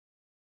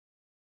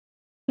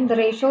The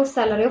ratio of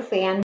salary of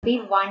A and B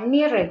 1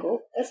 year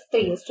ago is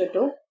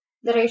 3:2.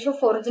 The ratio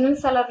of original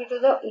salary to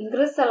the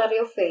increased salary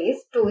of A is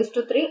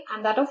 2:3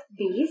 and that of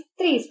B is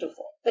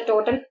 3:4. The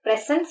total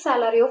present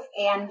salary of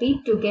A and B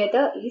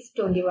together is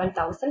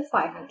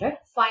 21,500.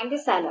 Find the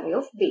salary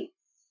of B.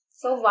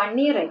 So 1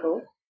 year ago,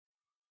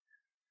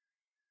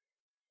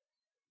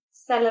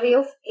 salary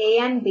of A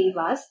and B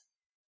was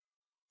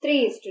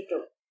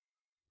 3:2.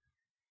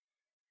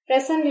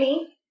 Presently,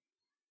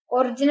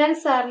 original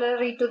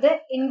salary to the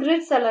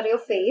increased salary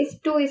of A is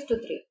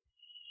 2:3.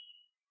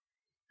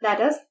 That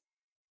is,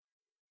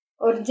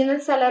 original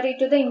salary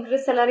to the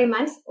increased salary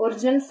means,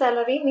 original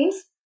salary means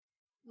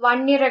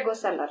 1 year ago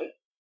salary.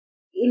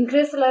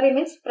 Increased salary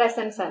means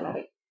present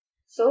salary.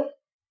 So,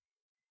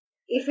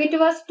 if it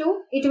was 2,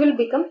 it will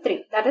become 3.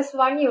 That is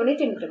 1 unit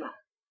increment.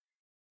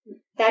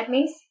 That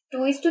means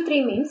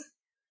 2:3 means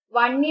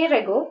 1 year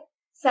ago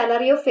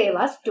salary of A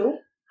was 2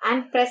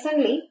 and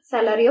presently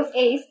salary of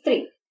A is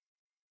 3.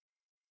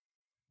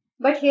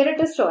 But here it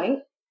is showing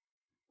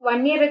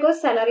 1 year ago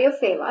salary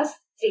of A was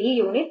 3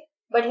 unit.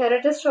 But here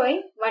it is showing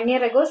 1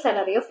 year ago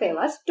salary of A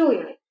was 2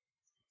 unit.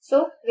 So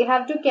we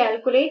have to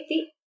calculate the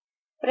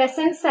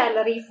present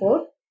salary for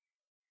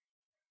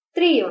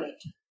 3 unit.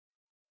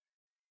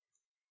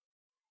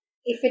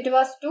 If it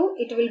was 2,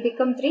 it will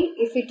become 3.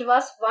 If it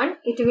was 1,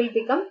 it will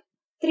become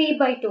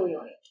 3/2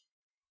 unit.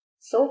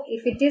 So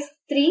if it is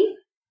 3,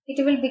 it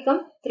will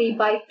become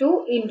 3/2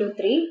 into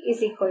 3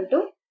 is equal to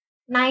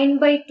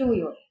 9/2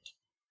 unit.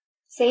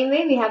 Same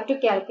way we have to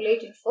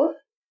calculate it for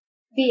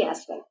B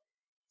as well.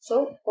 So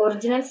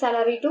original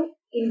salary to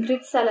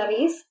increased salary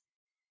is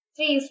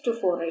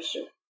 3:4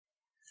 ratio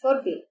for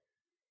B.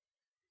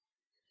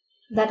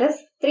 That is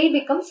 3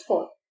 becomes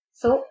 4.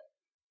 So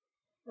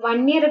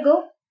 1 year ago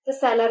the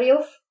salary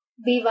of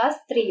B was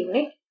 3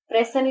 unit.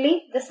 Presently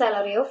the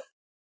salary of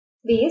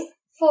B is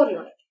 4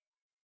 unit.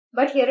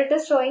 But here it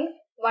is showing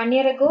 1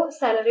 year ago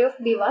salary of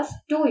B was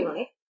 2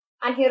 unit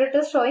and here it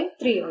is showing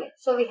 3 unit.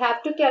 So we have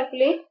to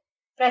calculate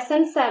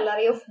present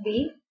salary of B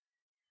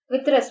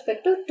with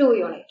respect to 2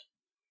 unit.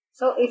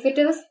 So if it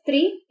is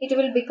 3, it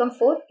will become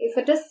 4. If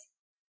it is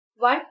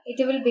 1, it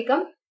will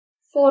become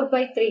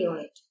 4/3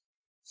 unit.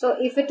 So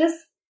if it is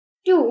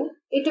 2,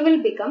 it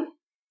will become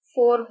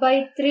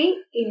 4/3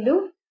 into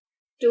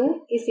 2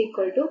 is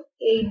equal to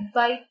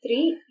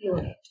 8/3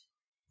 unit.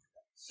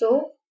 So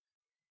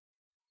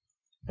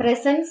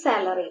present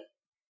salary.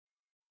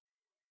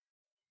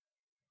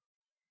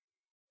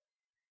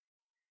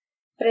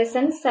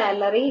 Present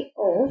salary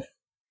of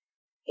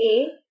A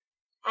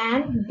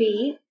and B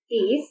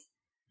is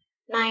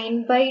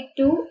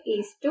 9/2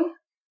 is to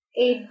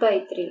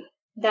 8/3.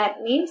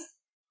 That means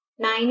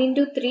 9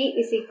 into 3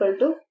 is equal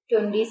to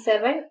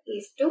 27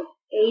 is to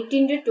 8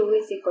 into 2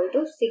 is equal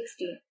to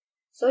 16.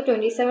 So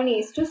 27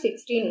 is to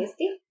 16 is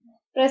the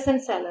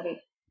present salary.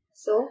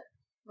 So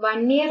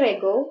 1 year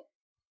ago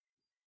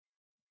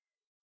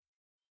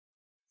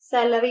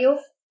salary of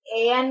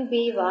A and B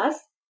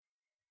was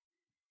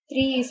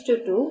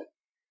 3:2.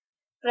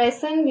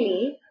 Presently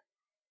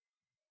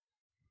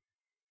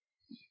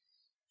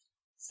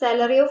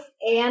salary of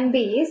A and B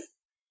is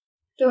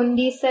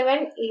 27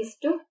 is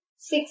to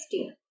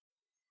 16.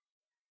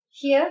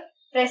 Here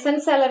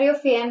present salary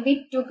of A and B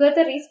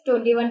together is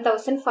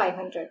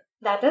 21,500.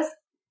 That is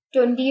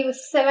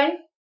 27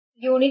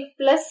 unit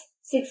plus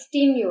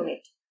 16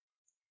 unit.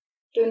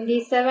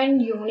 27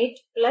 unit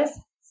plus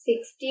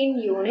 16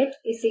 unit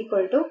is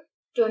equal to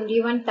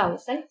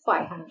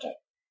 21,500.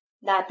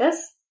 That is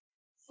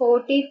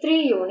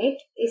 43 unit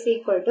is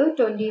equal to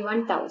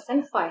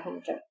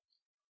 21,500.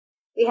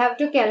 We have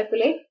to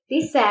calculate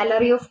the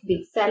salary of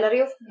B. Salary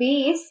of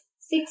B is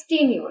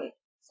 16 unit.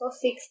 So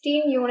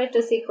 16 unit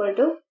is equal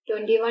to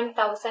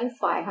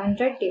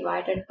 21,500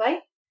 divided by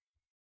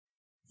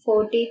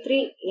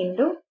 43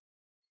 into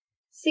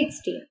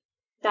 16.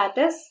 That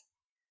is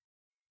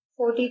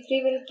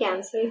 43 will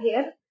cancel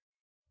here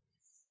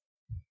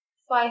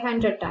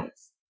 500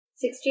 times.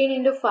 16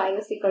 into 5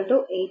 is equal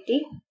to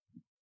 80.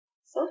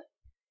 So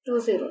 2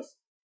 zeros.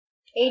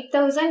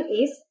 8,000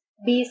 is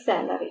B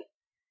salary.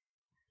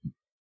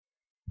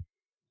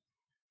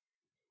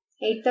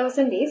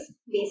 8,000 is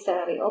B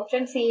salary.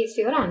 Option C is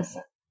your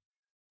answer.